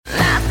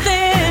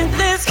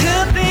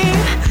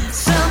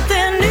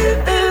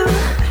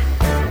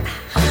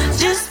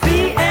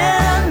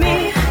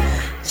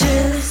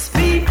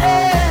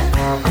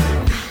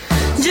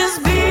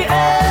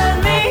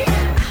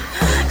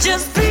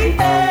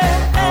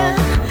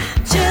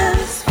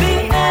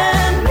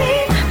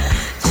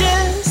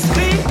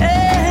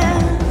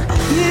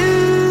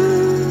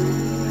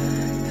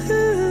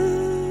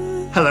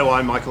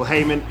Michael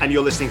Heyman, and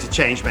you're listening to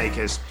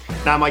Changemakers.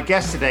 Now, my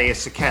guest today is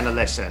Sir Ken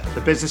Olisa,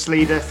 the business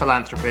leader,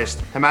 philanthropist,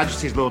 Her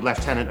Majesty's Lord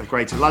Lieutenant of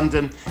Greater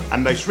London,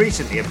 and most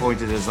recently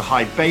appointed as the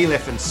High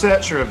Bailiff and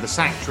searcher of the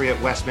sanctuary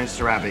at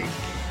Westminster Abbey.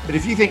 But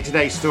if you think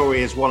today's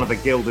story is one of a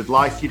gilded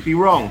life, you'd be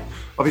wrong.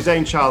 Of his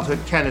own childhood,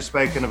 Ken has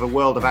spoken of a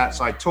world of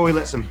outside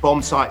toilets and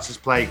bomb sites as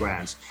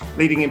playgrounds,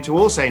 leading him to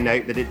also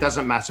note that it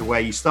doesn't matter where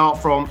you start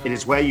from, it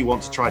is where you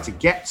want to try to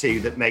get to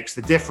that makes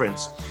the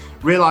difference.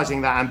 Realising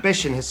that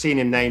ambition has seen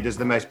him named as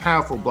the most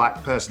powerful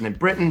black person in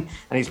Britain,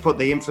 and he's put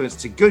the influence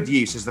to good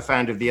use as the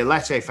founder of the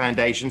Aleto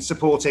Foundation,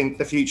 supporting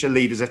the future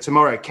leaders of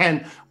tomorrow.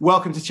 Ken,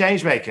 welcome to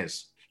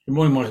Changemakers. Good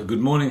morning, Michael.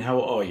 Good morning. How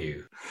are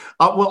you?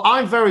 Well,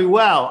 I'm very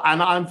well,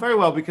 and I'm very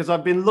well because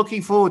I've been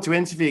looking forward to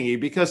interviewing you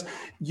because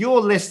your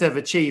list of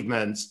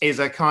achievements is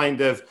a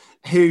kind of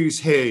who's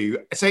who.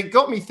 So it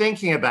got me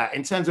thinking about,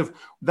 in terms of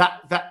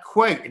that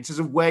quote, in terms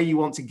of where you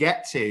want to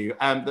get to,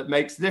 that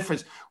makes the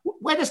difference.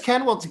 Where does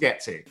Ken want to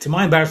get to? To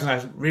my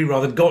embarrassment, I really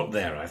rather got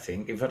there, I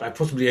think. In fact, I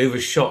possibly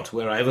overshot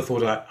where I ever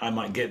thought I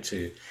might get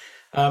to.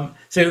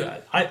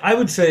 So I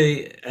would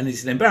say, and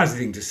it's an embarrassing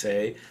thing to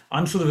say,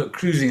 I'm sort of at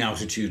cruising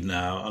altitude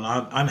now, and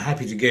I'm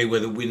happy to go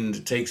where the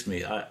wind takes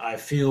me. I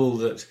feel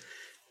that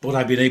what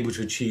I've been able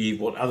to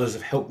achieve, what others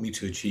have helped me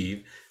to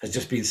achieve, has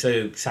just been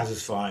so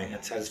satisfying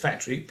and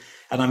satisfactory,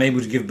 and I'm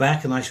able to give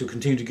back, and I shall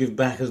continue to give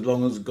back as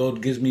long as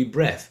God gives me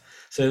breath.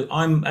 So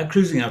I'm at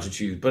cruising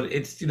altitude, but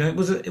it's, it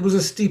was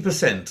a steep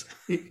ascent.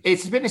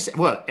 It's been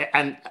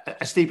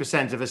a steep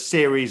ascent of a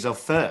series of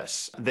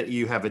firsts that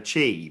you have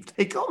achieved.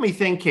 It got me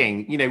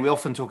thinking. We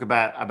often talk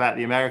about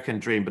the American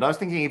dream, but I was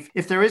thinking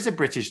if there is a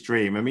British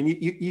dream, I mean,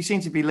 you seem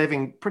to be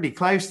living pretty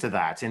close to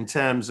that in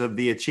terms of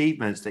the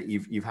achievements that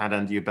you've had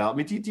under your belt. I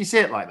mean, do you see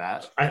it like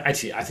that? I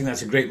think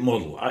that's a great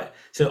model.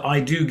 So I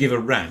do give a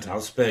rant.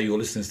 I'll spare your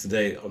listeners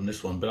today on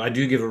this one, but I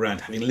do give a rant,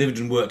 having lived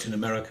and worked in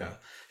America.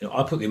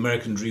 I put the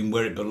American dream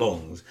where it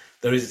belongs.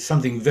 There is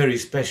something very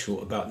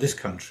special about this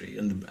country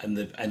and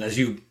as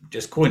you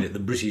just coined it, the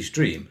British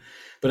dream.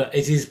 But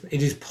it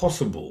is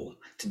possible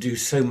to do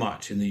so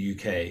much in the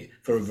UK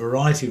for a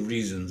variety of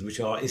reasons which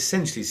are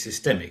essentially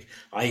systemic,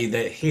 i.e.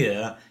 they're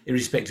here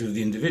irrespective of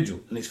the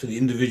individual, and it's for the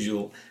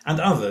individual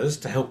and others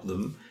to help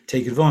them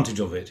take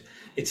advantage of it.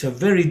 It's a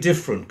very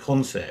different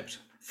concept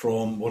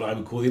from what I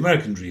would call the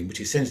American dream,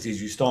 which essentially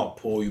is you start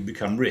poor, you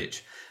become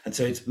rich. And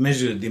so it's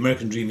measured, the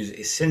American dream is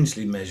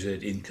essentially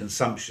measured in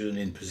consumption,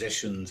 in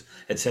possessions,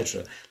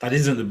 etc. That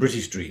isn't the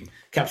British dream.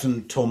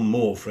 Captain Tom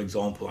Moore, for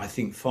example, I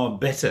think far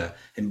better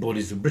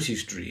embodies the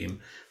British dream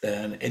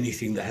than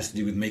anything that has to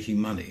do with making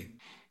money.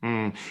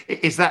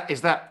 Is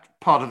that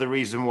part of the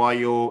reason why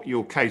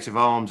your coat of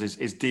arms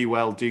is do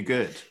well, do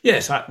good?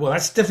 Yes,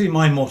 that's definitely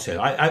my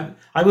motto.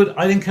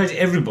 I'd encourage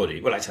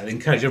everybody. Well, actually, I'd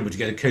encourage everybody to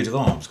get a coat of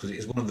arms because it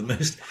is one of the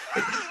most.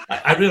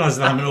 I realise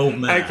that I'm an old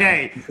man.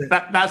 Okay,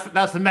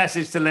 that's the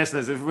message to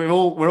listeners. We're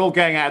all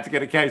going out to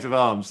get a coat of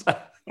arms.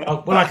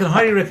 Well, I can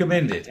highly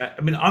recommend it. I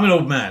mean, I'm an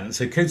old man,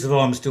 so coats of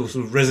arms still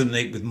sort of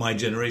resonate with my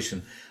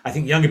generation. I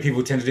think younger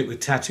people tend to do it with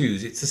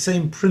tattoos. It's the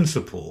same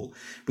principle,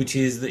 which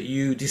is that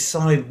you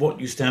decide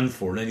what you stand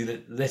for and then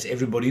you let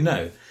everybody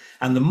know.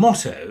 And the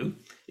motto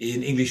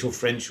in English or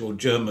French or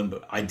German,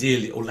 but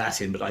ideally, or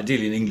Latin, but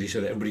ideally in English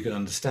so that everybody can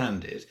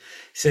understand it,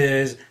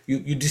 says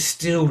you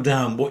distill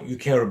down what you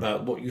care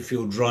about, what you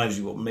feel drives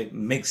you, what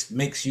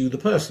makes you the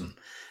person.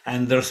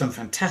 And there are some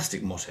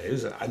fantastic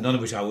mottos, none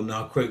of which I will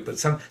now quote, but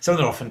some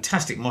there are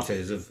fantastic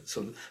mottos of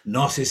sort of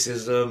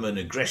narcissism and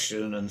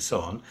aggression and so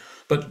on.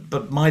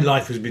 But my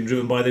life has been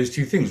driven by those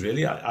two things,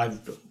 really.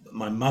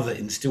 My mother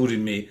instilled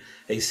in me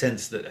a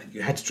sense that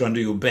you had to try and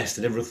do your best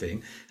at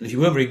everything. And if you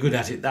weren't very good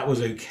at it, that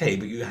was okay,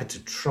 but you had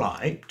to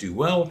try, do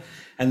well.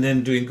 And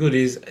then doing good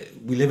is,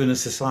 we live in a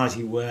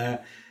society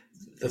where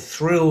the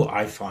thrill,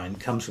 I find,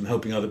 comes from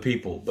helping other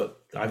people. But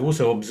I've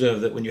also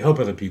observed that when you help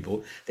other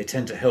people, they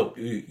tend to help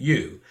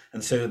you.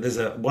 And so there's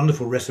a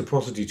wonderful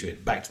reciprocity to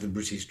it, back to the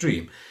British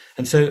dream.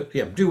 And so,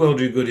 yeah, do well,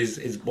 do good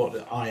is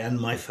what I and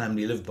my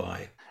family live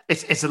by.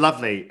 It's a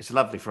lovely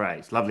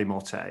phrase, lovely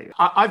motto.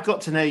 I've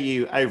got to know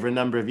you over a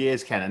number of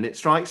years, Ken, and it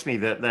strikes me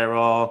that there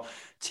are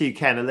two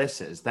Ken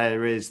Olisas.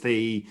 There is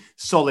the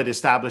solid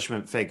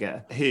establishment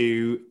figure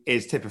who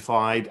is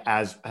typified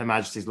as Her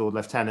Majesty's Lord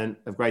Lieutenant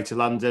of Greater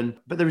London,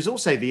 but there is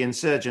also the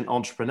insurgent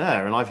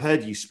entrepreneur. And I've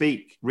heard you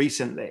speak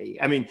recently.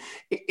 I mean,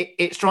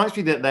 it strikes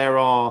me that there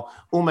are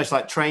almost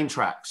like train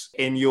tracks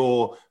in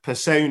your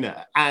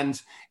persona,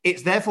 and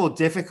it's therefore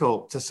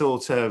difficult to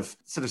sort of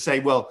say,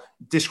 well,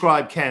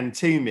 describe Ken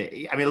to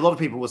me. I mean, a lot of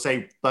people will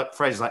say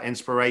phrases like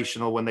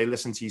inspirational when they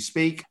listen to you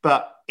speak,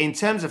 but in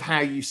terms of how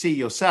you see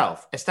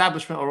yourself,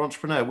 establishment or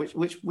entrepreneur,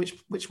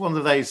 which one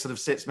of those sort of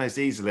sits most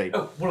easily?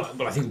 Oh, well,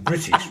 I think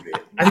British, really.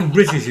 I think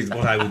British is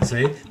what I would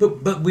say,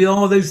 but we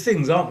are those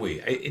things, aren't we?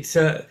 It's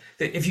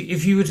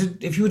if you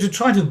were to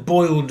try to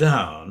boil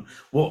down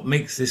what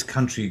makes this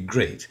country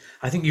great,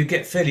 I think you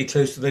get fairly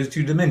close to those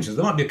two dimensions.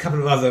 There might be a couple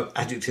of other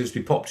adjectives to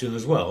be popped in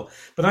as well,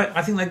 but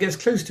I think that gets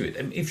close to it.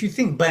 And if you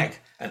think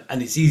back,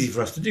 and it's easy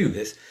for us to do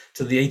this,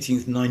 to the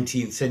 18th,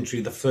 19th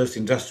century, the first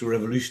industrial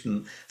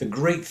revolution, the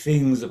great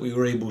things that we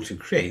were able to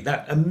create,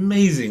 that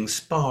amazing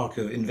spark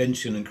of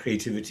invention and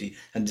creativity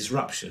and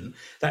disruption,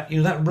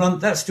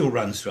 that still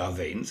runs through our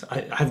veins.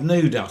 I have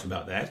no doubt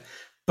about that.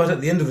 But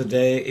at the end of the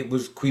day, it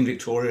was Queen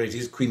Victoria, it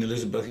is Queen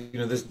Elizabeth.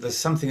 There's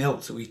something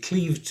else that we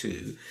cleave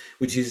to,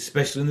 which is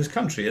special in this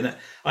country. And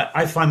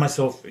I find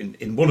myself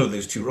in one of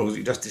those two roles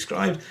you just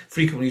described,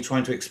 frequently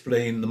trying to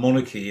explain the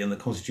monarchy and the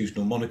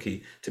constitutional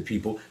monarchy to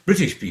people,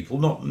 British people,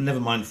 never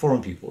mind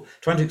foreign people,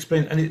 trying to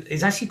explain. And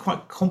it's actually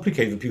quite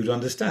complicated for people to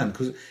understand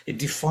because it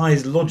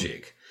defies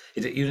logic.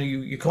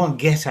 You can't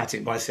get at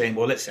it by saying,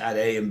 well, let's add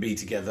A and B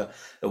together.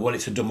 Well,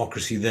 it's a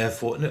democracy,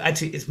 therefore. No,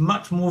 actually, it's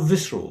much more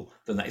visceral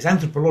than that. It's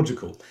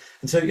anthropological.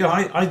 And so,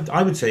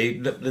 I would say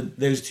that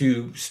those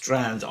two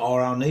strands are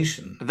our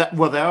nation. They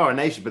are our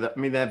nation, but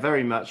they're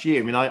very much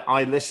you.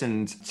 I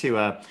listened to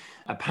a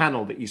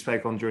panel that you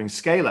spoke on during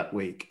Scale Up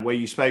Week, where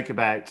you spoke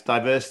about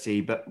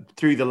diversity, but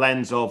through the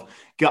lens of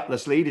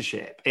gutless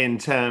leadership in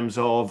terms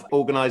of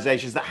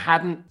organizations that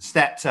hadn't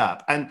stepped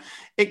up. And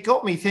it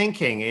got me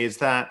thinking is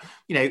that,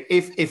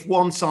 if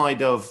one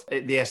side of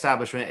the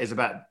establishment is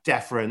about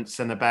deference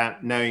and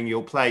about knowing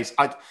your place,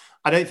 I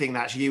don't think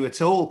that's you at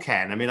all,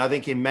 Ken. I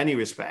think in many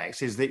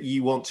respects is that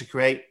you want to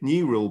create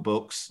new rule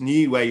books,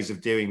 new ways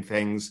of doing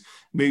things,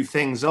 move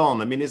things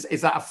on.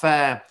 Is that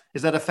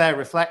a fair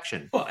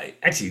reflection? Well,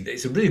 actually,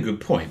 it's a really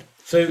good point.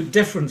 So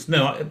deference,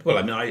 no,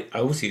 I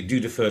obviously do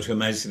defer to Her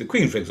Majesty the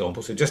Queen, for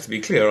example. So just to be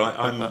clear,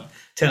 I'm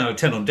 10 out of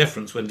 10 on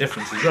deference when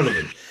deference is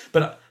relevant.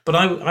 But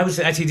I would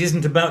say actually it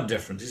isn't about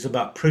deference, it's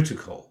about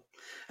protocol.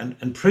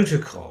 And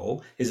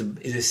protocol is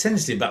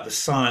essentially about the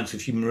science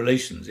of human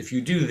relations. If you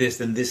do this,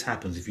 then this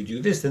happens. If you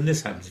do this, then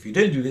this happens. If you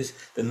don't do this,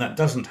 then that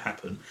doesn't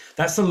happen.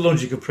 That's the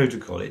logic of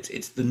protocol.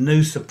 It's the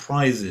no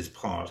surprises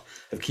part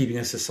of keeping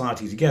a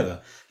society together.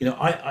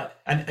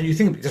 And you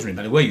think, it doesn't really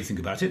matter where you think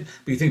about it,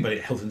 but you think about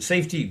it, health and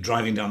safety,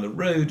 driving down the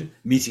road,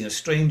 meeting a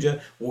stranger,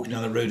 walking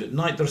down the road at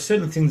night. There are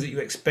certain things that you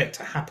expect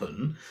to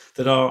happen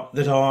that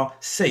are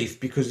safe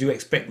because you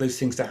expect those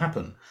things to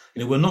happen.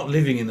 We're not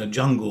living in a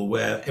jungle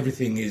where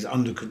everything is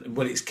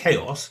it's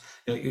chaos.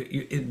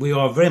 We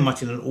are very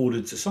much in an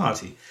ordered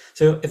society.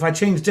 So if I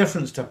change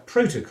deference to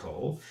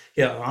protocol,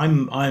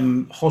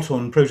 I'm hot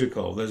on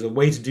protocol. There's a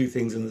way to do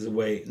things and there's a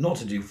way not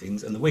to do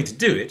things. And the way to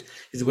do it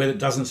is a way that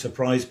doesn't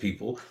surprise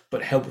people,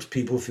 but helps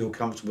people feel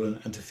comfortable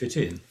and to fit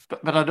in.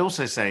 But I'd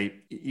also say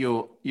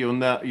you're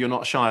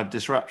not shy of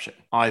disruption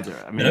either.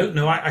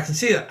 No, I can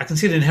see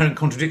the inherent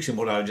contradiction in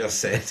what I just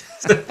said.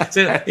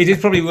 so it is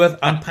probably worth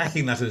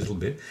unpacking that a little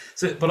bit.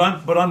 But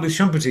I'm with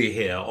Shumpati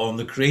here on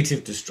the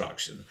creative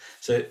destruction.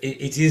 So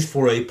it is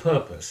for a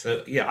purpose.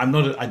 So I'm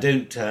not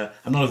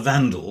a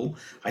vandal.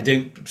 I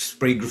don't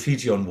spray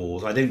graffiti on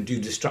walls. I don't do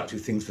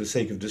destructive things for the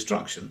sake of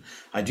destruction.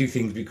 I do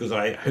things because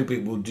I hope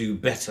it will do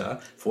better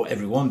for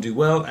everyone, do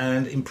well,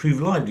 and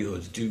improve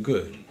livelihoods, do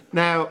good.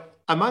 Now,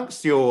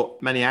 amongst your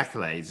many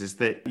accolades is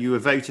that you were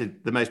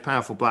voted the most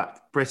powerful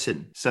Black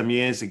Briton some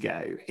years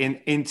ago.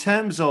 In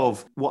terms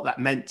of what that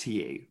meant to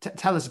you,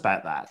 tell us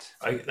about that.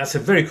 That's a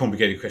very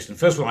complicated question.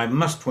 First of all, I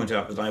must point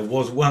out that I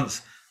was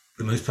once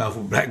the most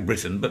powerful Black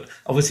Briton, but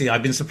obviously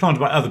I've been supplanted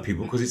by other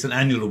people because it's an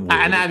annual award.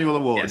 An annual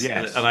award,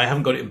 yes. And I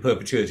haven't got it in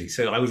perpetuity.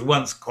 So I was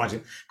once quite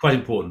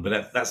important,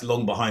 but that's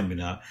long behind me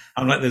now.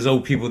 I'm like those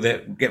old people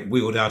that get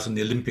wheeled out in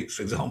the Olympics,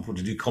 for example,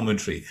 to do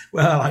commentary.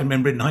 Well, I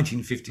remember in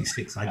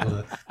 1956 I got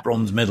a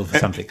bronze medal for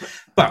something.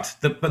 But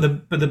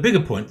the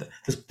bigger point,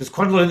 there's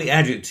quite a lot in the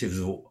adjectives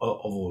of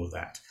all of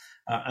that,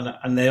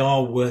 and they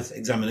are worth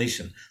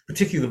examination,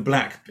 particularly the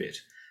black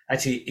bit.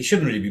 Actually, it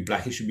shouldn't really be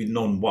black; it should be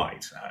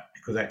non-white.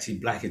 Because actually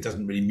black, it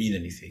doesn't really mean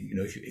anything.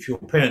 If your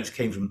parents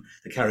came from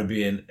the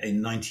Caribbean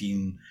in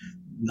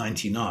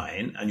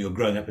 1999 and you're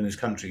growing up in this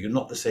country, you're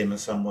not the same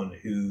as someone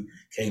who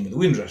came with the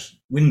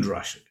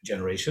Windrush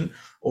generation,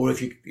 or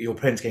if your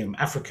parents came from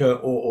Africa,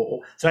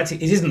 so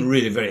actually it isn't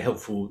really a very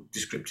helpful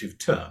descriptive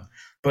term.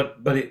 But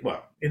it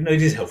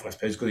is helpful, I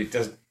suppose,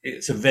 because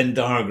it's a Venn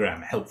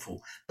diagram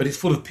helpful, but it's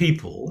full of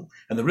people,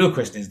 and the real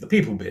question is the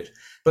people bit.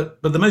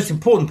 But the most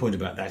important point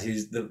about that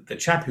is the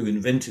chap who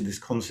invented this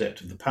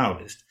concept of the power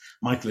list,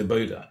 Michael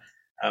Iboda,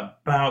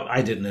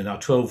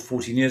 about, 12,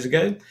 14 years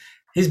ago,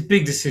 his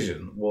big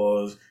decision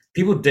was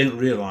people don't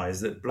realise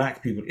that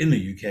black people in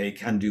the UK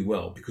can do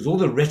well because all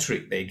the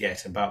rhetoric they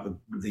get about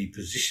the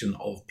position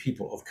of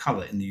people of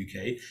colour in the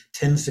UK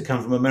tends to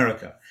come from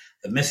America.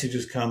 The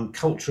messages come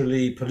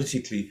culturally,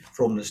 politically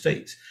from the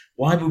States.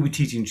 Why were we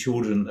teaching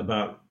children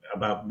about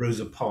about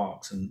Rosa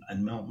Parks and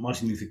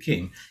Martin Luther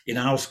King in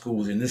our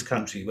schools in this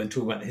country when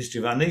talking about the history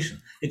of our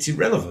nation. It's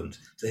irrelevant to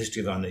the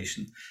history of our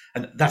nation.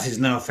 And that is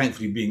now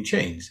thankfully being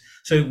changed.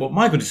 So what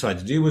Michael decided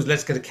to do was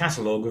let's get a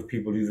catalogue of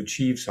people who've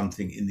achieved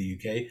something in the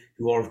UK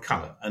who are of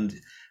colour. And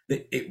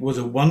it was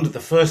a wonder. The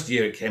first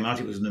year it came out,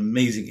 it was an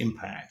amazing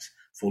impact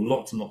for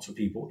lots and lots of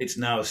people. It's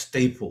now a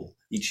staple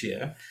each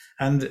year,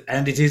 and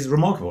it is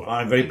remarkable.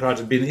 I'm very proud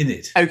to have been in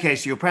it. Okay,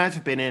 so you're proud to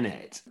have been in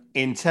it.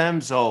 In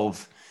terms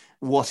of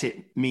what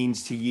it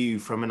means to you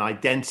from an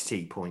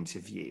identity point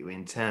of view,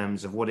 in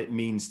terms of what it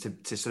means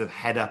to sort of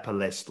head up a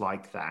list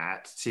like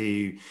that,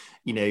 to,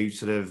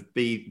 sort of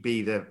be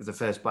the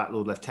first Black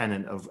Lord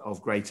Lieutenant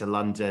of Greater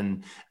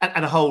London,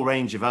 and a whole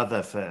range of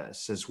other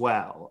firsts as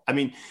well. I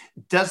mean,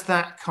 does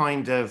that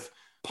kind of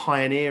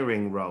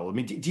pioneering role, I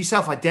mean, do you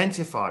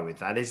self-identify with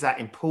that? Is that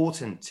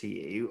important to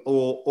you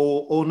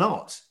or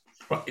not?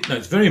 Well, no,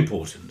 it's very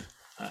important.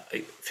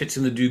 It fits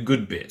in the do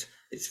good bit.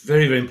 It's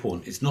very, very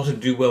important. It's not a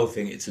do well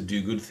thing, it's a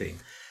do good thing.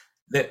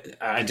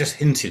 I just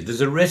hinted,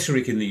 there's a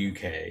rhetoric in the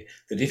UK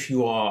that if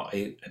you are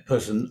a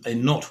person, a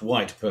not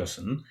white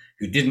person,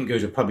 who didn't go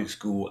to public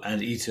school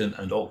and Eton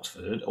and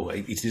Oxford, or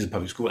Eton is a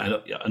public school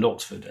and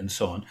Oxford and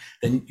so on,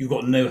 then you've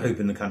got no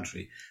hope in the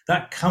country.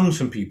 That comes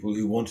from people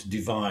who want to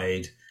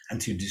divide and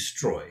to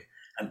destroy.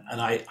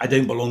 And I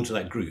don't belong to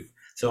that group.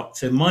 So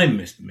my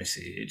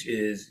message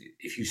is,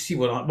 if you see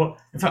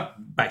in fact,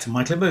 back to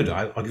Michael Obode,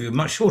 I'll give you a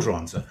much shorter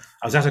answer.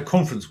 I was at a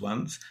conference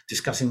once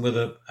discussing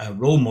whether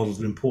role models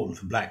are important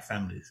for black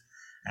families.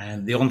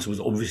 And the answer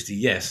was obviously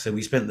yes. So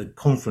we spent the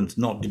conference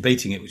not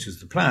debating it, which was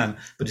the plan,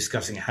 but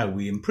discussing how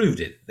we improved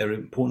it. They're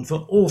important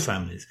for all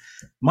families.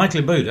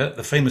 Michael Obode,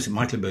 the famous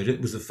Michael Obode,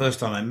 it was the first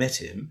time I met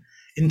him,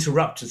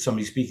 interrupted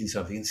somebody speaking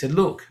something and said,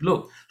 look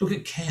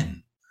at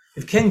Ken.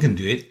 If Ken can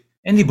do it,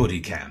 anybody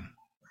can.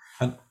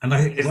 Is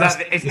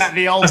that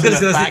the ultimate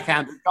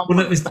backhanded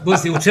compliment? Well,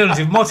 it's the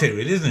alternative motto,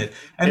 really, isn't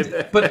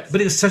it? But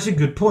it's such a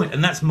good point,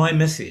 and that's my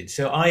message.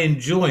 So I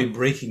enjoy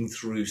breaking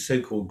through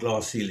so-called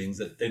glass ceilings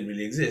that don't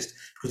really exist,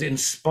 because it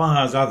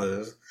inspires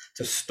others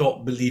to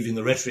stop believing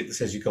the rhetoric that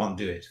says you can't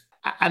do it.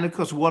 And of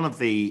course, one of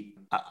the,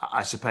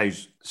 I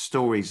suppose,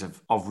 stories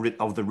of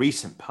the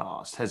recent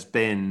past has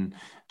been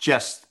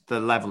just the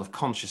level of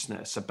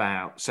consciousness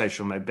about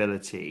social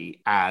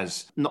mobility,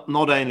 as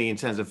not only in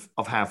terms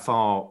of how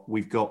far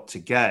we've got to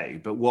go,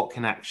 but what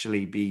can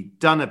actually be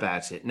done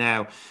about it.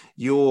 Now,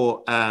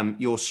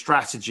 your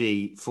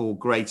strategy for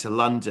Greater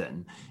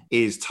London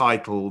is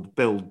titled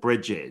Build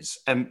Bridges.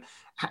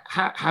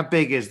 How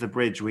big is the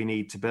bridge we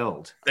need to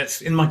build?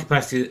 That's in my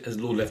capacity as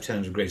Lord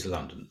Lieutenant of Greater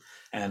London.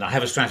 And I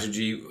have a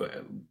strategy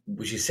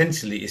which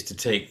essentially is to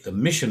take the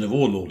mission of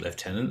all Lord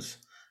Lieutenants,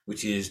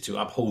 which is to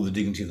uphold the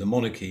dignity of the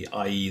monarchy,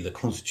 i.e. the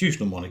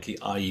constitutional monarchy,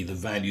 i.e. the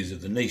values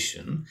of the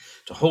nation,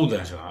 to hold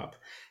that up.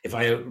 If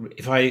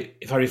I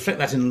reflect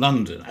that in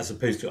London, as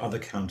opposed to other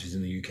counties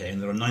in the UK,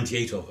 and there are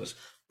 98 of us,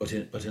 but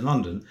in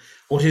London,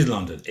 what is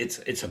London?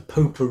 It's a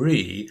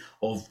potpourri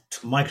of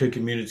micro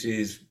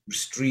communities,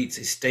 streets,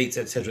 estates,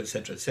 etc.,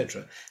 etc.,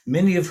 etc.,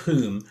 many of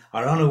whom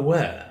are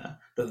unaware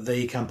that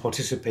they can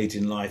participate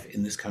in life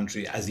in this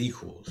country as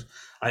equals.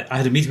 I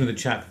had a meeting with a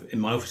chap in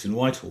my office in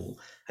Whitehall,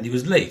 and he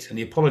was late, and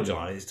he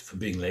apologised for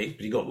being late,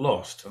 but he got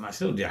lost. And I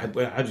said, "Oh dear,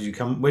 how did you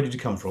come? Where did you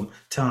come from?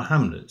 Tower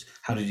Hamlets.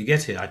 How did you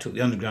get here?" I took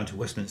the Underground to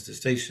Westminster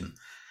Station.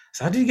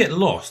 So how did you get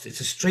lost?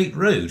 It's a straight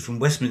road from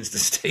Westminster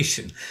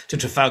Station to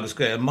Trafalgar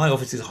Square, and my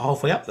office is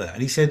halfway up there.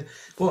 And he said,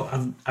 "Well,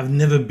 I've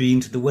never been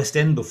to the West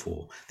End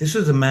before." This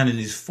was a man in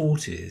his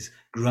 40s,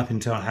 grew up in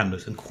Tower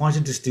Hamlets, and quite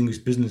a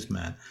distinguished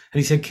businessman. And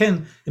he said,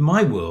 "Ken, in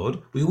my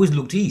world, we always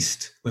looked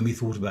east when we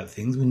thought about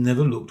things. We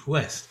never looked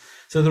west."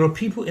 So there are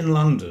people in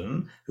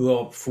London who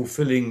are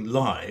fulfilling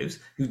lives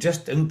who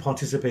just don't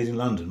participate in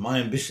London. My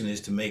ambition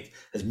is to make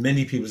as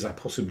many people as I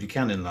possibly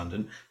can in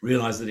London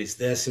realise that it's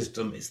their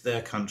system, it's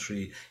their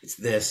country, it's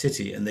their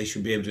city, and they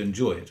should be able to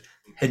enjoy it.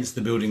 Hence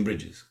the building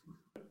bridges.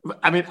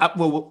 I mean,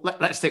 well,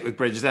 let's stick with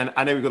bridges then.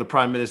 I know we've got a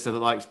prime minister that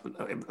likes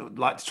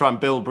to try and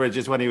build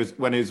bridges when he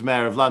was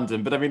mayor of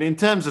London. But I mean, in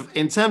terms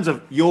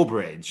of your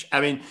bridge,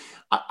 I mean,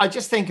 I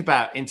just think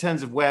about, in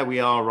terms of where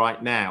we are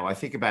right now, I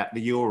think about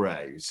the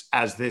Euros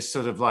as this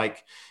sort of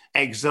like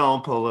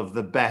example of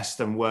the best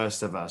and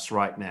worst of us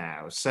right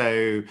now.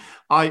 So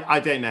I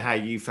don't know how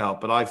you felt,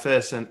 but I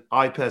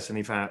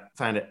personally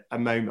found it a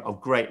moment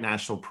of great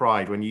national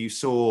pride when you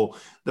saw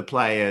the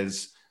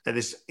players.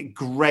 This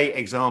great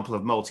example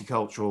of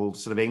multicultural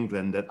sort of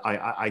England, that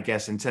I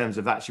guess, in terms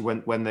of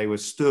actually when they were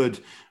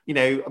stood,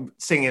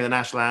 singing the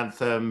national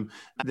anthem,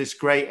 this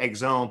great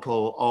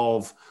example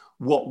of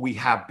what we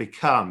have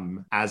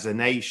become as a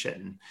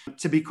nation,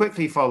 to be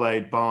quickly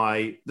followed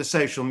by the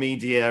social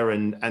media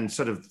and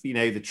sort of,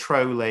 the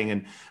trolling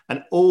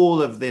and all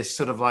of this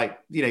sort of like,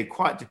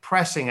 quite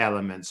depressing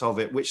elements of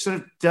it, which sort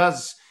of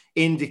does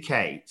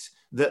indicate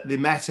that the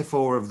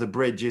metaphor of the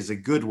bridge is a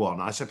good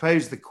one. I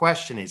suppose the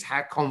question is,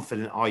 how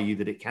confident are you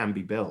that it can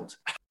be built?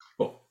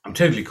 Well, I'm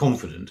totally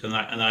confident. And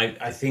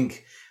I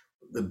think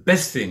the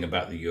best thing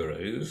about the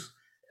Euros,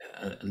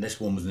 unless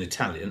one was an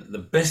Italian. The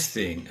best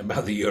thing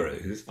about the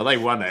Euros, well, they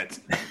won it.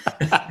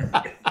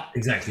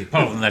 Exactly.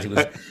 Apart from that, it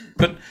was.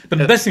 But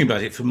the best thing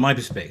about it, from my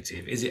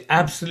perspective, is it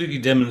absolutely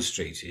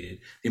demonstrated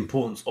the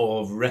importance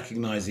of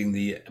recognizing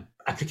the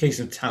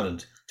application of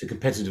talent to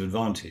competitive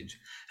advantage.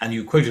 And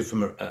you quoted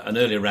from an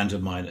earlier rant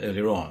of mine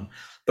earlier on.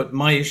 But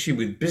my issue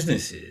with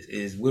businesses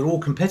is we're all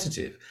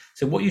competitive.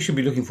 So what you should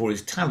be looking for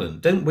is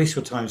talent. Don't waste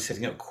your time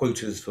setting up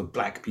quotas for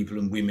black people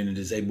and women and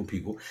disabled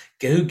people.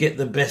 Go get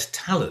the best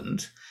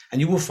talent. And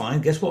you will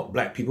find, guess what?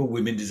 Black people,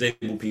 women,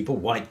 disabled people,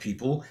 white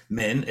people,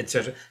 men,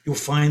 etc. You'll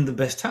find the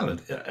best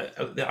talent.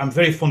 I'm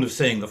very fond of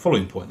saying the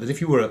following point, that if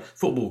you were a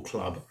football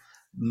club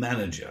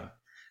manager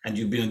and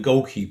you'd been a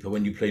goalkeeper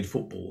when you played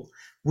football,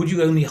 would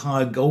you only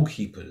hire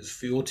goalkeepers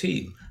for your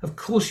team? Of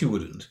course you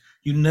wouldn't.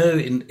 You know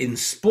in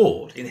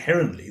sport,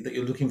 inherently, that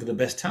you're looking for the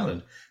best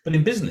talent. But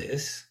in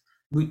business,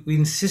 we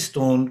insist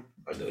on,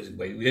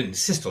 we don't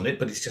insist on it,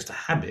 but it's just a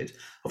habit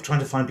of trying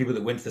to find people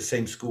that went to the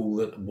same school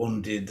that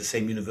one did, the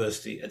same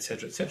university,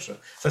 etc., etc.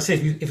 So I say,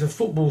 if a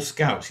football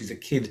scout sees a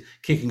kid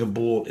kicking a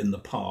ball in the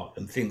park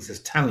and thinks there's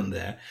talent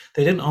there,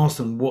 they don't ask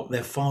them what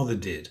their father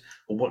did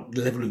or what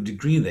level of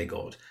degree they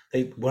got.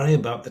 They worry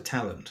about the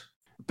talent.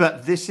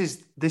 But this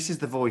is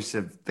the voice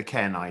of the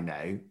Ken I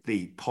know,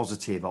 the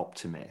positive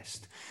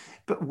optimist.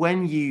 But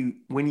when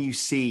you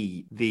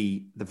see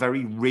the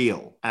very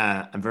real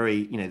and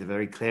very, the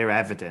very clear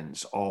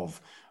evidence of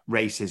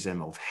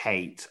racism, of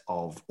hate,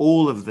 of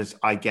all of this,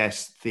 I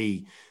guess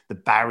the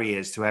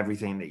barriers to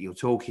everything that you're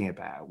talking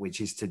about,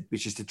 which is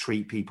to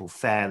treat people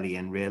fairly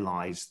and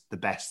realize the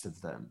best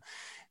of them.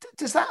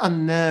 Does that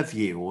unnerve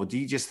you, or do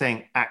you just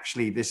think,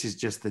 actually, this is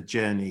just the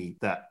journey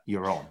that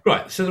you're on?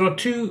 Right. So there are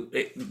two,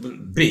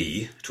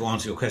 to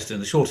answer your question in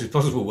the shortest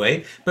possible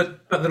way,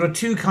 but there are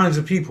two kinds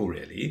of people,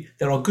 really.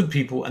 There are good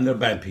people and there are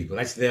bad people.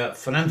 Actually, there are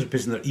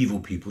philanthropists and there are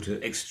evil people, to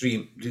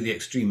the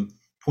extreme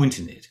point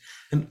in it.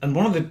 And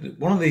one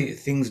of the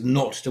things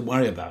not to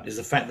worry about is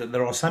the fact that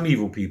there are some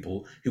evil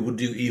people who will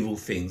do evil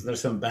things. There are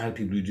some bad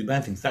people who do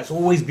bad things. That's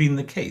always been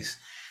the case.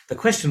 The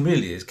question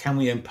really is, can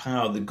we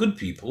empower the good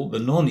people, the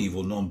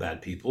non-evil,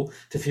 non-bad people,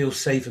 to feel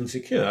safe and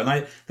secure?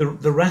 And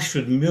the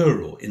Rashford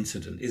mural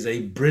incident is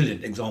a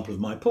brilliant example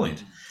of my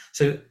point.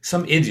 So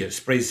some idiot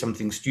sprays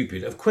something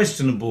stupid of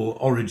questionable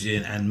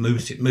origin and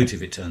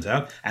motive, it turns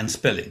out, and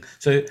spelling.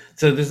 So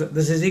there's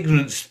this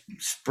ignorant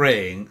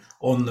spraying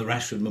on the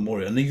Rashford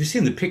memorial. And you've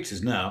seen the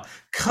pictures now,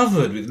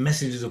 covered with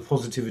messages of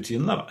positivity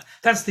and love.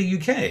 That's the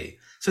UK.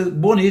 So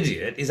one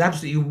idiot is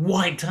absolutely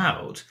wiped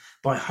out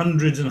by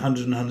hundreds and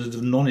hundreds and hundreds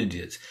of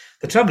non-idiots.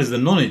 The trouble is the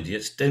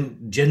non-idiots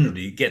don't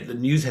generally get the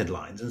news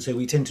headlines, and so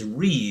we tend to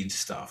read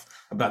stuff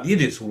about the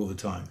idiots all of the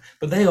time.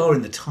 But they are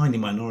in the tiny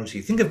minority.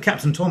 Think of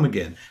Captain Tom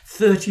again,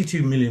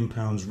 £32 million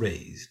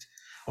raised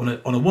on a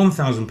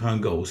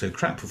 £1,000 goal, so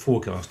crap for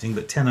forecasting,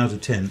 but 10 out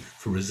of 10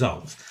 for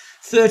results.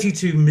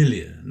 £32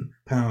 million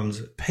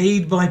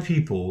paid by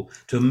people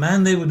to a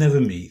man they would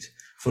never meet,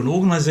 for an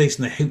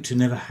organisation they hope to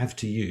never have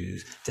to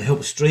use, to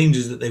help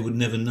strangers that they would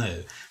never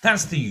know.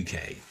 That's the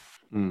UK.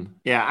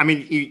 Yeah, I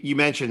mean, you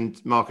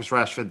mentioned Marcus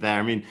Rashford there.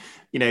 I mean,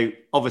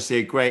 obviously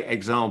a great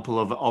example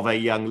of a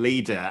young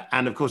leader.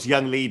 And of course,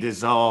 young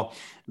leaders are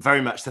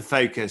very much the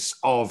focus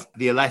of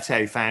the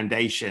Aleto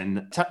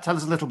Foundation. Tell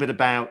us a little bit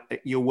about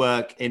your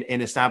work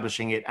in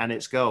establishing it and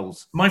its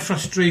goals. My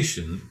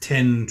frustration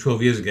 10,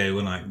 12 years ago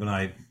when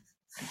I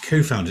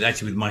co-founded,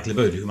 actually with Michael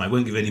Obode, whom I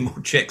won't give any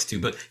more checks to,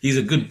 but he's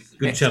a good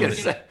chap.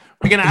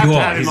 We're going to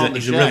have him on the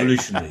show. He's a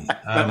revolutionary,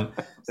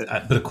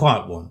 but a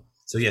quiet one.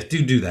 So yes,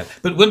 do that.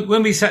 But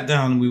when we sat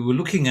down, we were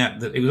looking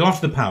at it was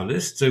after the Power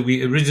List. So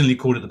we originally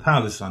called it the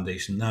Power List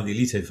Foundation, now the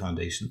Aleto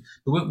Foundation.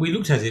 But we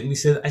looked at it and we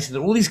said, actually,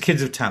 there are all these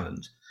kids of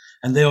talent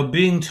and they are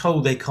being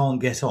told they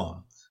can't get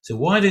on. So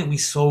why don't we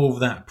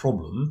solve that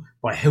problem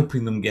by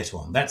helping them get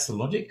on? That's the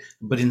logic.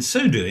 But in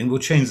so doing, we'll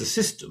change the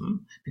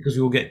system because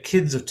we will get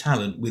kids of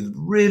talent with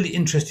really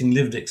interesting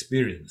lived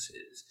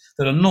experiences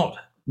that are not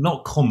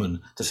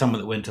common to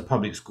someone that went to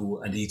public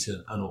school and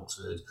Eton and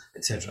Oxford,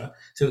 etc.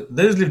 So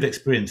those lived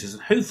experiences,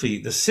 and hopefully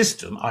the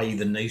system, i.e.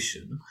 the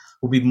nation,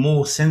 will be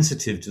more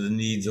sensitive to the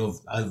needs of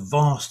a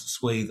vast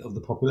swathe of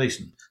the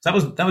population. So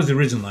that was the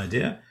original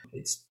idea.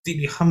 It's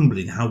deeply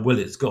humbling how well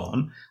it's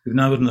gone. We've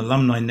now got an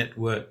alumni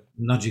network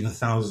nudging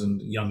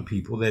 1,000 young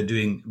people. They're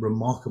doing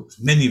remarkable,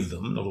 many of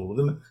them, not all of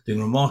them,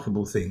 doing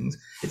remarkable things.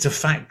 It's a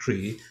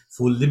factory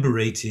for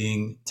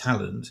liberating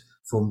talent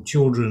from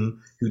children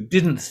who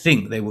didn't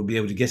think they would be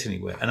able to get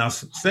anywhere. And our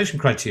selection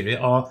criteria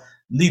are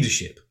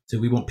leadership. So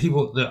we want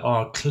people that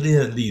are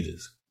clear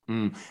leaders.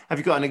 Have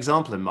you got an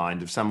example in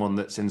mind of someone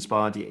that's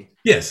inspired you?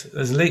 Yes,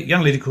 there's a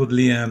young lady called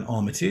Leanne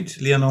Armitage.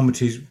 Leanne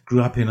Armitage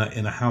grew up in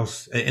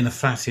a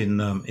flat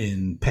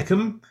in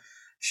Peckham.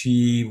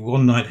 She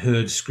one night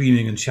heard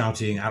screaming and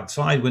shouting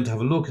outside, went to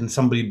have a look, and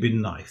somebody had been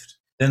knifed.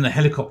 Then the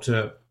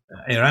helicopter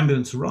air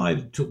ambulance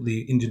arrived, took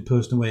the injured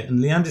person away, and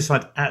Leanne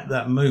decided at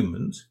that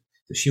moment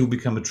that she would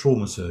become a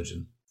trauma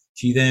surgeon.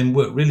 She then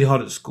worked really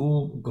hard at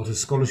school, got a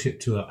scholarship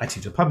to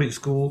public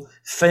school,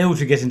 failed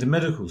to get into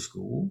medical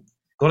school,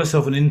 got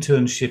herself an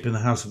internship in the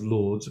House of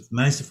Lords,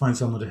 managed to find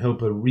someone to help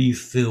her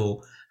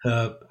refill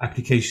her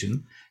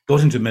application,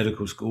 got into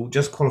medical school,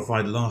 just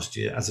qualified last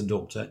year as a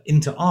doctor.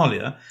 Inter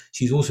alia,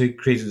 she's also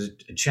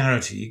created a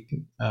charity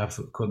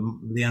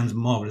called Leanne's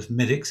Marvellous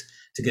Medics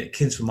to get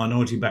kids from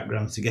minority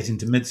backgrounds to get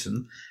into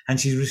medicine, and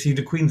she's received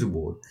a Queen's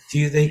Award.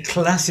 She is a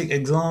classic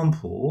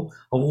example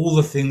of all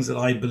the things that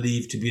I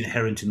believe to be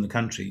inherent in the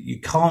country.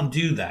 You can't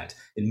do that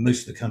in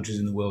most of the countries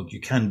in the world.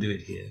 You can do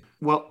it here.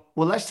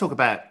 Well, let's talk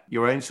about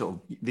your own sort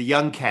of the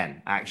young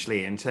Ken,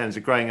 actually, in terms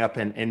of growing up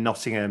in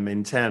Nottingham,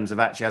 in terms of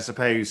actually, I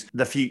suppose,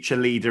 the future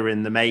leader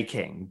in the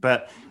making.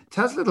 But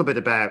tell us a little bit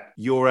about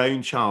your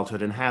own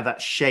childhood and how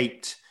that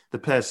shaped the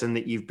person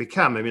that you've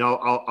become. I mean,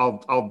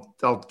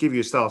 I'll give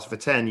you a starter for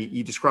 10.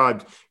 You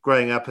described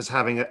growing up as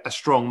having a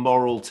strong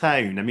moral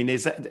tone. I mean,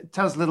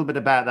 tell us a little bit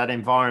about that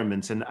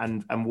environment and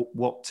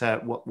what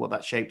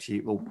that shaped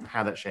you, or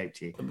how that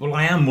shaped you. Well,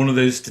 I am one of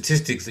those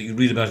statistics that you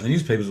read about in the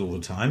newspapers all the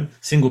time.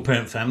 Single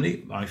parent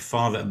family. My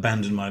father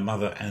abandoned my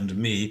mother and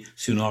me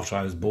soon after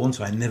I was born,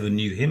 so I never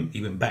knew him.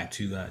 He went back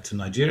to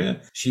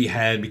Nigeria. She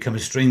had become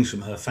estranged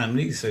from her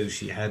family, so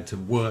she had to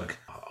work.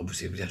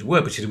 Obviously, she had to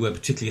work, but she had to work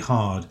particularly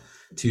hard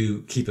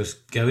to keep us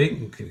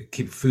going,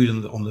 keep food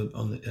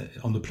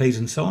on the plate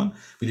and so on.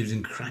 We lived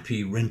in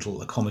crappy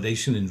rental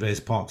accommodation in various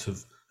parts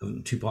of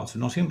two parts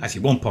of Nottingham,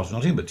 actually one part of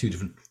Nottingham, but two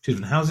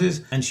different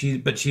houses. And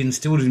she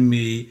instilled in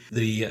me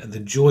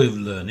the joy of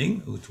learning,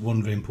 which was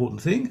one very important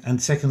thing, and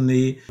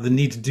secondly the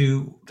need to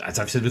do, as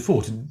I've said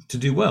before, to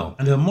do well.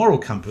 And her moral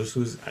compass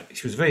was,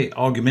 she was a very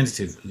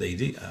argumentative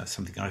lady,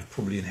 something I've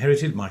probably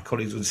inherited, my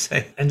colleagues would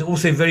say, and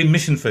also very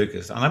mission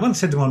focused. And I once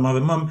said to my mother,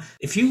 Mum,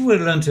 if you were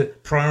to learn to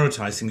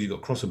prioritise things you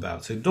got cross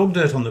about, so dog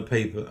dirt on the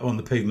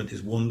pavement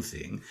is one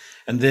thing,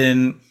 and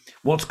then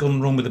what's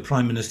gone wrong with the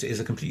Prime Minister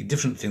is a completely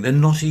different thing. They're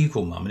not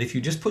equal, Mum. And if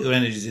you just put your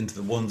energies into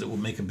the ones that will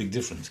make a big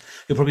difference,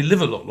 you'll probably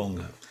live a lot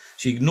longer.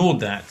 She ignored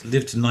that,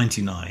 lived to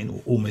 99,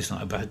 or almost,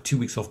 about 2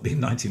 weeks off being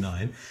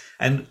 99,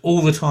 and all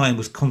the time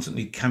was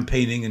constantly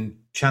campaigning and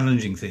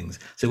challenging things.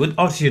 So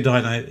after she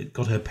died, I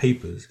got her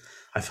papers.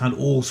 I found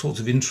all sorts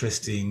of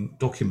interesting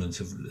documents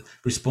of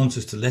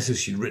responses to letters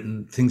she'd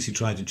written, things she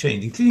tried to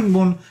change, including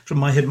one from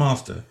my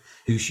headmaster,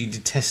 who she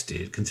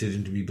detested, considered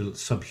him to be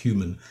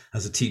subhuman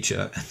as a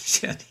teacher.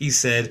 And he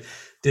said,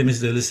 "Dear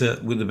Mrs.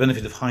 Olisa, with the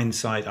benefit of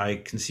hindsight, I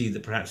can see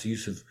that perhaps the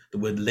use of the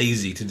word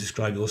lazy to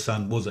describe your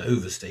son was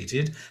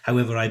overstated.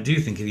 However, I do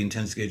think if he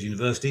intends to go to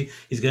university,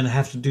 he's going to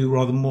have to do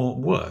rather more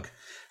work."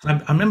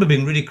 And I remember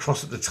being really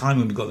cross at the time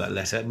when we got that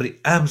letter, but it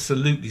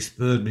absolutely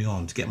spurred me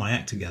on to get my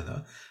act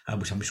together,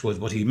 which I'm sure is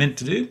what he meant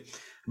to do.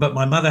 But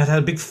my mother had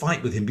a big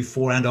fight with him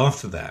before and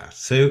after that.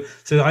 So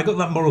I got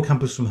that moral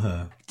compass from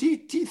her. Do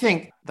you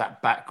think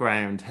that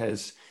background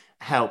has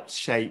helped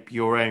shape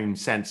your own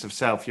sense of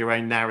self, your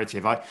own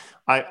narrative?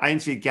 I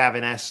interviewed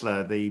Gavin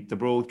Esler, the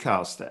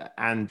broadcaster,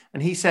 and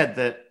he said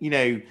that,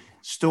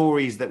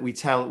 stories that we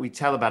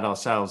tell about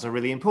ourselves are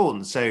really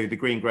important. So the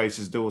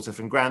greengrocer's daughter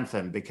from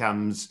Grantham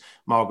becomes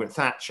Margaret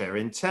Thatcher.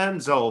 In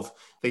terms of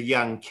the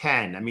young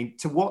Ken, I mean,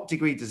 to what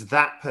degree does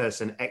that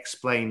person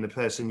explain the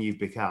person you've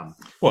become?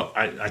 Well,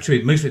 I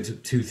attribute most of it to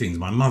two things.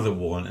 My mother,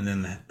 one, and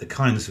then the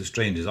kindness of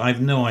strangers. I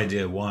have no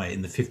idea why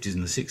in the 50s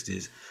and the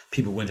 60s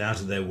people went out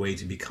of their way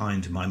to be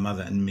kind to my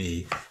mother and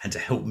me and to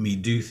help me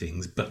do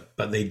things, but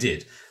they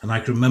did. And I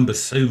can remember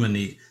so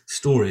many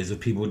stories of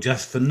people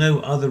just for no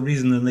other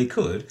reason than they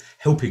could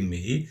helping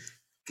me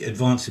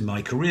advance in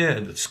my career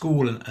at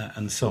school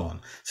and so on.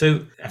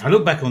 So if I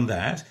look back on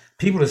that,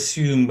 people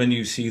assume when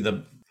you see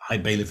the High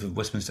Bailiff of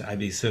Westminster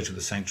Abbey, Search of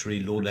the Sanctuary,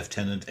 Lord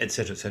Lieutenant,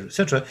 etc., etc.,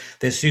 etc.,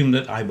 they assume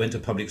that I went to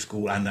public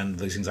school and then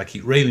those things I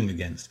keep railing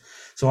against.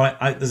 So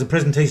there's a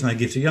presentation I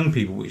give to young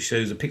people which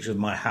shows a picture of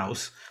my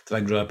house that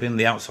I grew up in,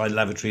 the outside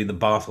lavatory, the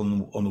bath on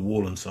the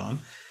wall and so on,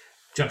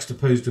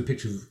 juxtaposed to a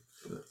picture of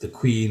the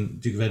Queen,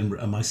 Duke of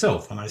Edinburgh, and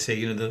myself. And I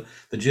say,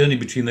 the journey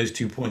between those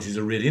 2 points is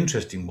a really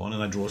interesting one,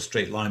 and I draw a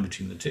straight line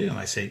between the two, and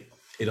I say,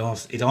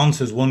 it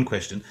answers one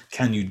question: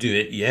 can you do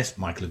it? Yes,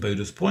 Michael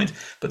Aboda's point.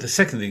 But the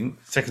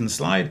second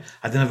slide,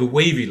 I then have a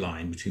wavy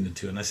line between the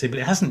two, and I say, but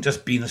it hasn't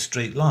just been a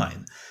straight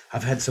line.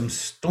 I've had some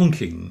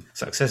stonking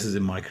successes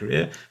in my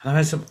career, and I've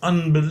had some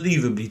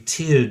unbelievably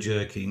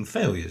tear-jerking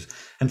failures,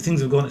 and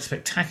things have gone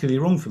spectacularly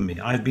wrong for me.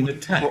 I've been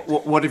attacked.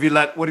 What have you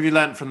learned? What have you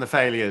learned from the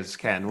failures,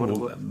 Ken?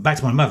 Back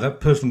to my mother,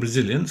 personal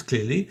resilience.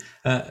 Clearly,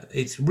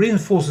 it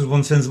reinforces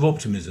one's sense of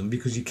optimism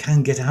because you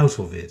can get out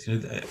of it.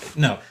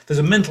 Now, there's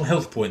a mental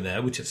health point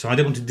there, so I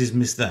don't want to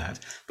dismiss that.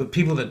 But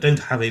people that don't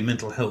have a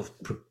mental health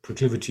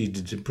proclivity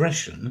to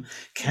depression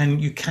can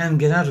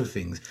get out of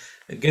things.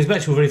 It goes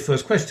back to your very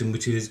first question,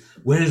 which is,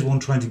 where is one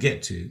trying to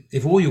get to?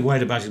 If all you're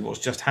worried about is what's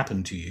just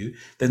happened to you,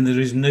 then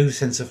there is no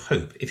sense of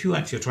hope. If you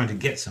actually are trying to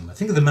get somewhere,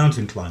 think of the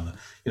mountain climber.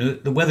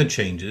 The weather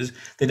changes.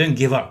 They don't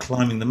give up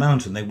climbing the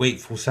mountain. They wait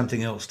for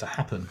something else to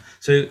happen.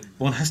 So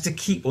one has to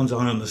keep one's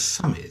eye on the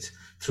summit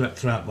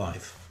throughout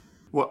life.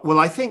 Well,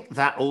 I think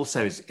that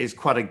also is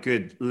quite a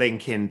good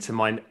link into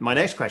my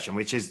next question,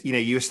 which is,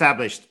 you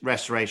established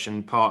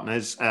Restoration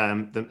Partners,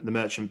 the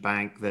merchant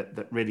bank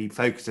that really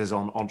focuses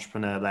on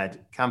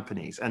entrepreneur-led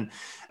companies. And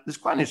there's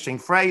quite an interesting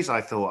phrase,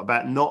 I thought,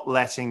 about not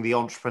letting the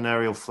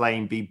entrepreneurial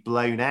flame be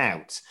blown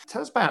out.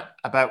 Tell us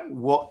about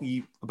what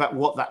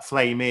that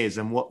flame is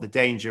and what the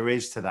danger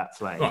is to that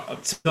flame.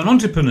 Right. So an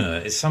entrepreneur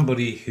is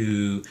somebody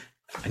who,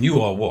 and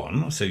you are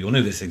one, so you'll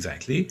know this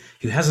exactly,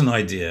 who has an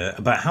idea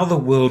about how the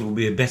world will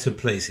be a better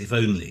place if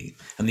only.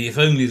 And the if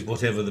only is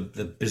whatever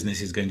the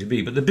business is going to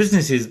be. But the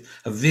business is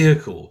a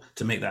vehicle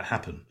to make that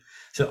happen.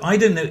 So I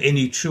don't know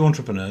any true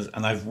entrepreneurs,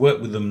 and I've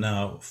worked with them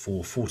now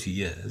for 40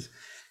 years,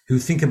 who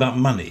think about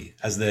money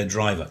as their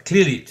driver.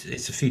 Clearly,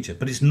 it's a feature,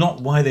 but it's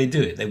not why they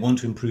do it. They want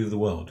to improve the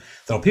world.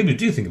 There are people who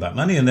do think about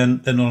money, and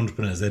then they're not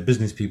entrepreneurs, they're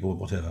business people,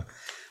 whatever.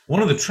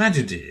 One of the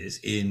tragedies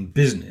in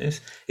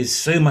business is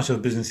so much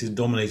of business is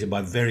dominated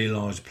by very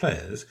large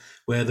players,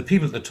 where the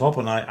people at the top,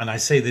 and I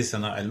say this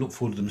and I look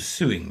forward to them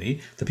suing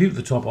me, the people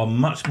at the top are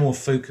much more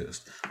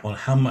focused on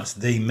how much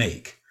they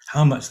make,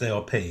 how much they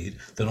are paid,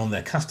 than on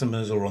their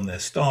customers or on their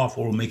staff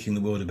or on making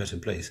the world a better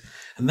place.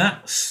 And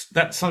that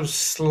sort of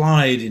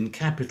slide in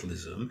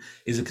capitalism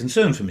is a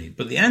concern for me.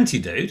 But the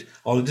antidote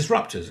are the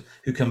disruptors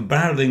who come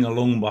barreling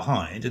along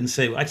behind and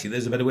say, well, actually,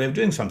 there's a better way of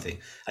doing something.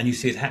 And you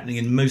see it happening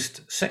in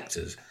most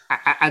sectors.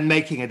 And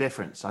making a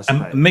difference, I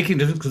suppose. And making a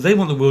difference because they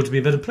want the world to be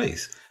a better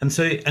place. And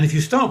so, and if you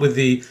start with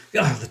the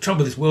trouble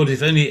with this world,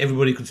 if only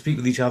everybody could speak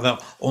with each other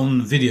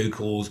on video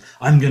calls,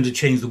 I'm going to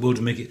change the world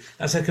to make it.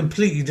 That's a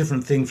completely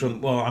different thing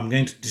from, well, I'm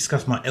going to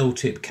discuss my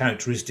LTIP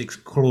characteristics,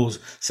 clause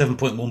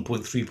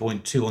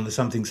 7.1.3.2 on the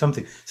something.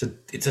 So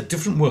it's a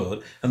different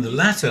world. And the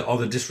latter are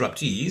the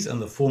disruptees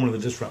and the former are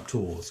the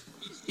disruptors.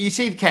 You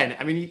see, Ken,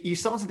 I mean, you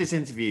started this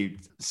interview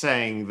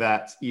saying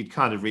that you'd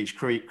kind of reached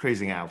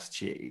cruising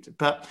altitude,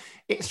 but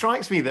it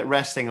strikes me that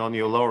resting on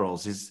your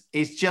laurels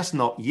is just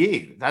not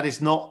you. That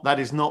is not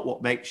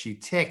what makes you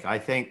tick. I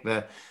think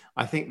the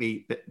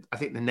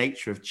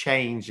nature of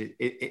change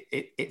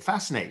it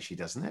fascinates you,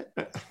 doesn't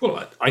it?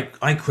 Well,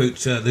 I quote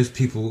those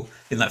people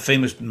in that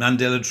famous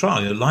Mandela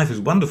trial. Life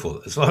is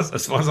wonderful. As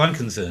far as I'm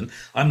concerned,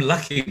 I'm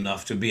lucky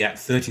enough to be at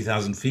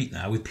 30,000 feet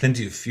now with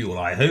plenty of fuel,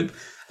 I hope.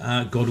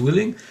 God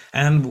willing,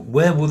 and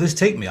where will this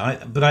take me?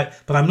 But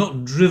I'm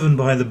not driven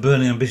by the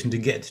burning ambition to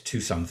get to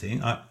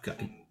something.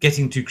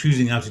 Getting to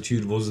cruising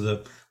altitude was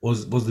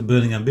the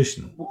burning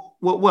ambition.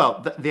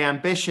 Well, the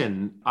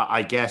ambition,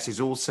 I guess,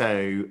 is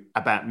also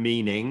about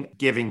meaning.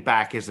 Giving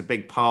back is a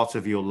big part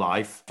of your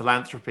life.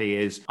 Philanthropy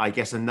is, I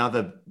guess,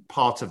 another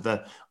part of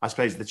the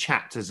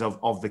chapters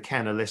of the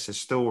Ken Olisa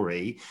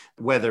story,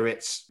 whether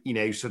it's,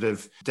 sort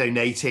of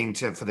donating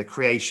for the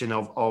creation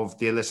of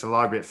the Olisa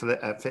Library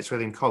at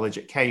Fitzwilliam College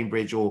at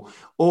Cambridge,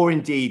 or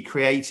indeed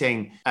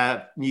creating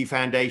new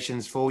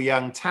foundations for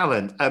young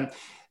talent.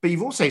 But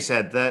you've also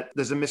said that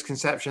there's a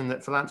misconception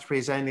that philanthropy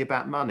is only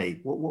about money.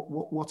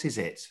 What is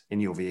it,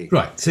 in your view?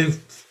 Right. So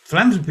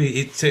philanthropy,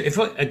 if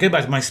I go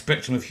back to my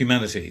spectrum of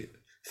humanity,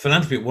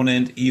 philanthropy at one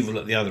end, evil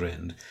at the other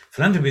end.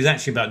 Philanthropy is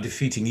actually about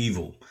defeating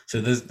evil.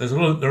 So there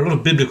are a lot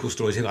of biblical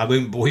stories here I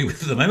won't bore you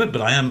with at the moment,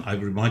 but I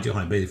remind you,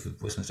 High Bailiff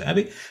of Westminster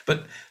Abbey.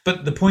 But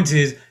the point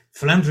is,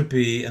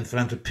 philanthropy and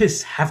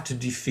philanthropists have to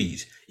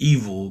defeat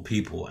evil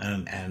people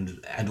and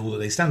all that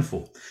they stand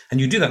for. And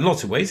you do that in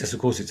lots of ways. Yes, of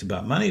course, it's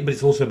about money, but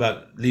it's also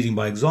about leading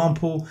by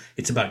example.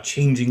 It's about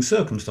changing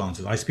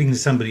circumstances. I was speaking to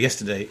somebody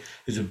yesterday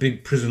who's a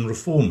big prison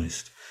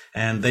reformist,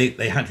 and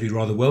they had to be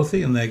rather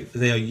wealthy, and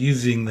they are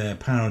using their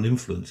power and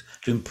influence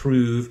to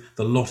improve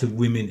the lot of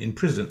women in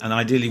prison, and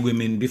ideally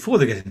women before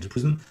they get into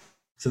prison,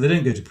 so they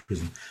don't go to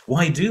prison.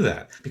 Why do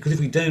that? Because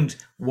if we don't,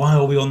 why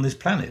are we on this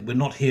planet? We're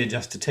not here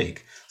just to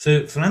take.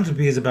 So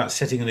philanthropy is about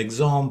setting an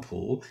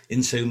example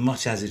in so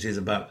much as it is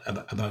about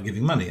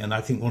giving money. And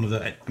I think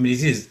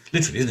it is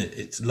literally, isn't it?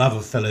 It's love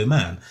of fellow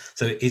man.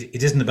 So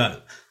it isn't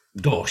about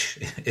dosh,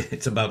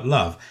 it's about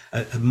love,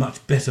 a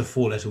much better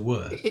four-letter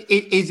word.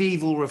 Is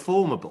evil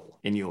reformable,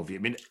 in your view?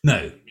 I mean,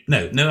 No,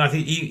 I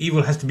think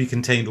evil has to be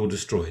contained or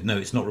destroyed. No,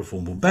 it's not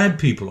reformable. Bad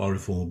people are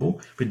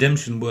reformable.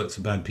 Redemption works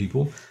for bad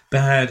people.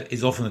 Bad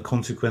is often a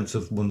consequence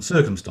of one's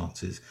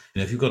circumstances.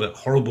 If you've got a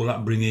horrible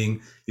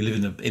upbringing, you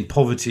live in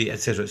poverty,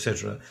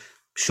 etc.,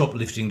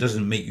 shoplifting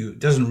doesn't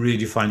really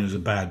define you as a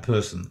bad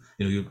person.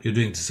 You're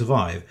doing it to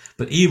survive.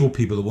 But evil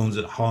people are the ones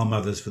that harm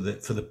others for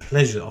the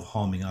pleasure of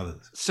harming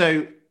others.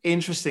 So,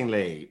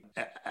 interestingly,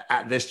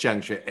 at this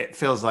juncture, it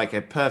feels like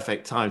a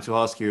perfect time to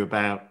ask you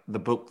about the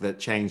book that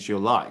changed your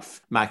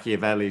life,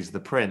 Machiavelli's The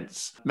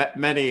Prince.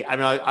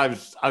 I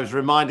was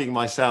reminding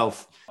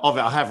myself of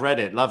it. I have read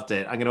it, loved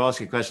it. I'm going to ask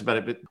you a question about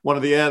it, but one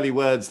of the early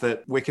words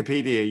that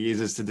Wikipedia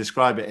uses to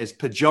describe it is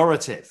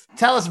pejorative.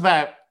 Tell us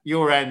about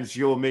your ends,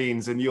 your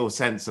means, and your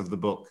sense of the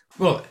book.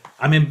 Well,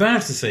 I'm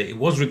embarrassed to say it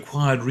was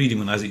required reading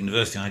when I was at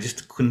university, and I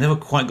just never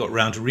quite got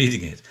round to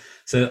reading it.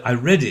 So I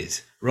read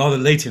it rather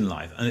late in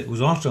life, and it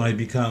was after I had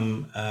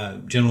become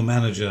general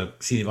manager,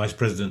 senior vice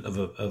president of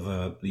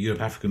the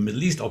Europe, Africa,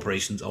 Middle East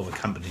operations of a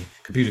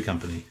computer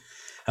company.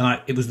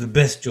 And it was the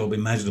best job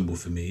imaginable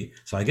for me.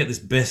 So I get this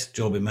best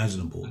job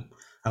imaginable. And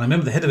I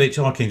remember the head of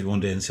HR came to me one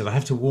day and said, I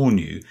have to warn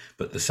you,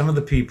 but some of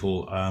the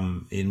people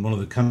in one of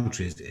the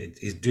countries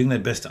is doing their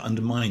best to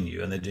undermine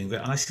you, and they're doing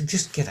great. And I said,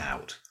 just get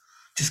out.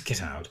 Just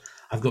get out.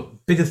 I've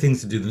got bigger things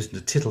to do than listen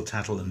to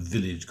tittle-tattle and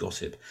village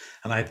gossip.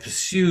 And I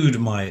pursued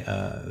my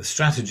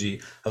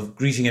strategy of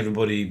greeting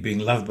everybody, being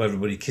loved by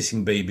everybody,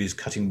 kissing babies,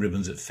 cutting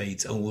ribbons at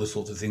fetes, and all the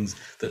sorts of things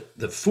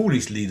that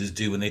foolish leaders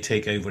do when they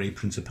take over a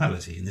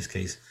principality, in this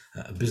case,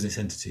 a business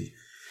entity.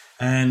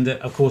 And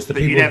of course, the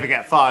people you never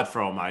get fired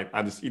from.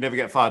 You never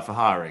get fired for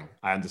hiring.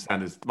 I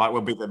understand it might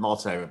well be the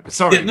motto.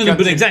 Sorry,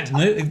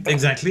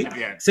 exactly.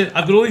 Yeah. So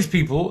I've got all these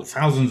people,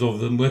 thousands of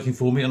them, working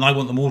for me, and I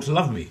want them all to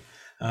love me.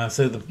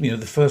 So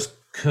the first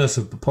curse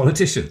of the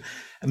politician.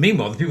 And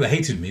meanwhile, the people that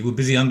hated me were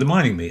busy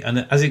undermining me.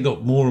 And as it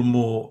got more and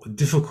more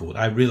difficult,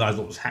 I realised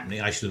what was happening.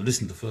 I should have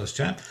listened to the first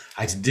chap.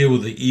 I had to deal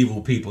with the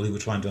evil people who were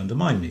trying to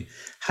undermine me.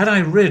 Had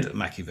I read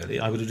Machiavelli,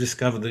 I would have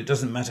discovered that it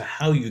doesn't matter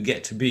how you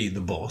get to be the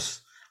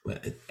boss,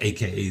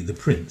 aka the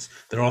prince.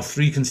 There are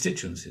three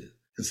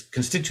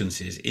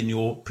constituencies in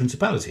your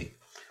principality.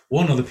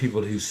 One are the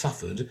people who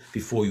suffered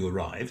before you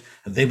arrived,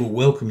 and they will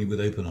welcome you with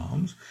open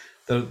arms.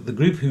 The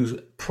group who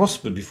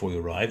prospered before you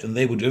arrived, and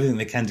they will do everything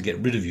they can to get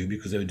rid of you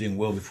because they were doing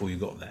well before you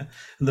got there.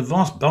 And the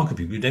vast bulk of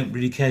people who don't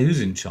really care who's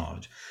in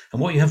charge.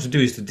 And what you have to do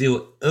is to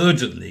deal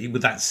urgently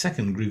with that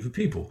second group of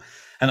people.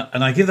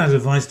 And I give that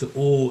advice to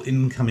all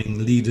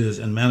incoming leaders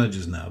and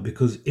managers now,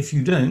 because if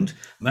you don't,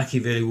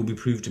 Machiavelli will be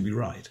proved to be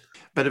right.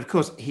 But of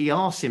course, he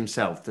asks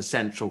himself the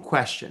central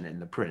question in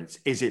The Prince,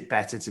 is it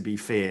better to be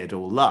feared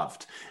or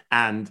loved?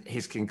 And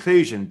his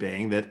conclusion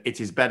being that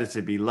it is better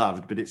to be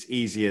loved, but it's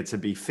easier to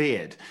be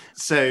feared.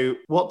 So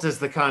what does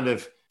the kind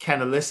of Ken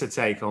Olisa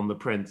take on The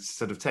Prince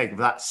sort of take of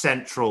that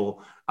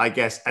central, I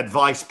guess,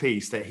 advice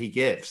piece that he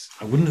gives?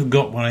 I wouldn't have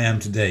got where I am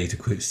today, to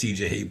quote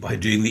CJ, by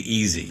doing the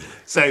easy.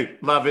 So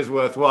love is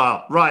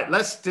worthwhile. Right,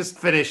 let's just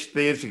finish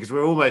the interview because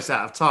we're almost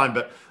out of time.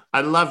 But I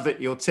love that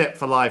your tip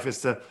for life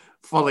is to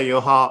follow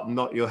your heart and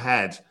not your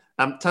head.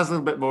 Tell us a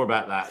little bit more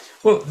about that.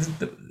 Well,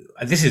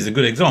 this is a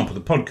good example.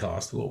 The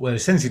podcast, what we're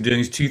essentially doing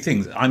is two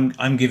things.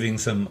 I'm giving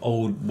some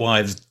old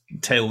wives'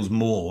 tales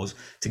mores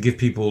to give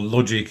people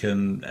logic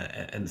and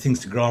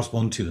things to grasp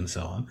onto and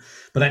so on.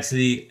 But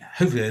actually,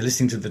 hopefully, they're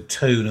listening to the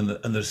tone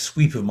and the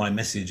sweep of my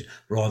message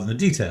rather than the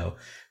detail.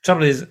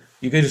 Trouble is,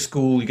 you go to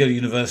school, you go to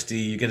university,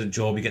 you get a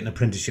job, you get an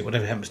apprenticeship,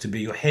 whatever it happens to be,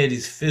 your head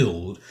is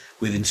filled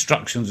with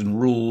instructions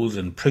and rules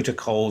and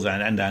protocols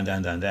and.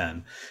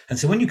 And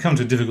so when you come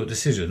to a difficult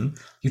decision,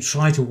 you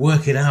try to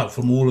work it out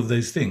from all of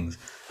those things.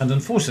 And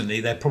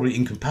unfortunately, they're probably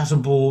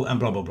incompatible and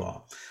blah, blah,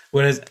 blah.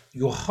 Whereas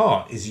your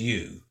heart is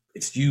you.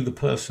 It's you, the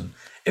person.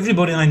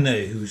 Everybody I know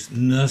who's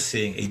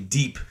nursing a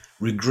deep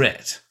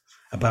regret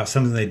about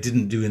something they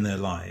didn't do in their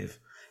life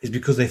is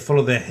because they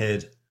follow their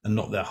head and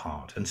not their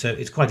heart. And so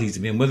it's quite easy to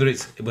me. And whether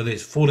it's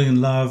falling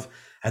in love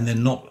and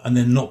then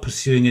not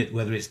pursuing it,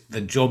 whether it's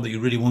the job that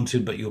you really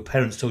wanted but your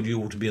parents told you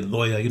ought to be a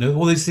lawyer,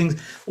 all those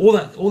things,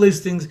 all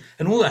those things,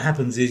 and all that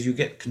happens is you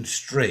get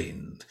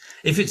constrained.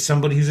 If it's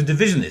somebody who's a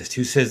divisionist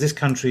who says this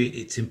country,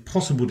 it's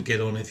impossible to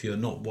get on if you're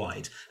not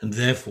white, and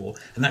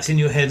that's in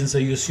your head, and so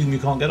you assume you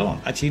can't get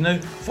on. Actually, no,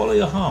 follow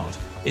your heart.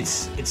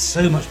 It's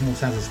so much more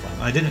satisfying.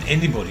 I don't know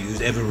anybody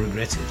who's ever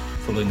regretted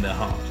following their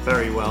heart.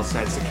 Very well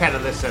said. So Ken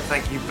Olisa,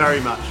 thank you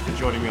very much for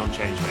joining me on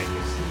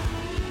Changemakers.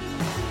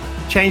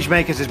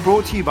 Changemakers is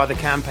brought to you by the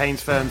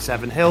campaigns firm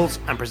Seven Hills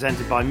and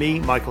presented by me,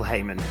 Michael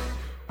Heyman.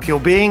 Pure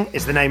Being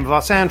is the name of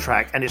our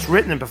soundtrack, and it's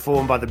written and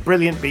performed by the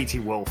brilliant BT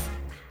Wolf.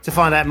 To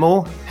find out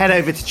more, head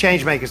over to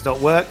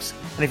changemakers.works,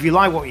 and if you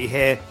like what you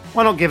hear,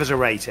 why not give us a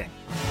rating?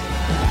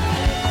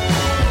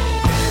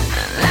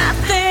 I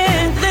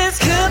think this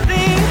could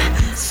be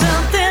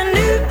something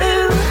new.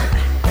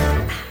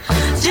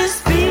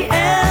 Just be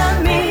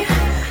at me,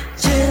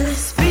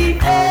 just be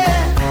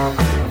at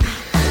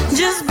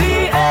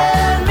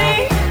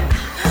me,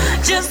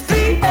 just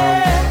be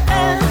at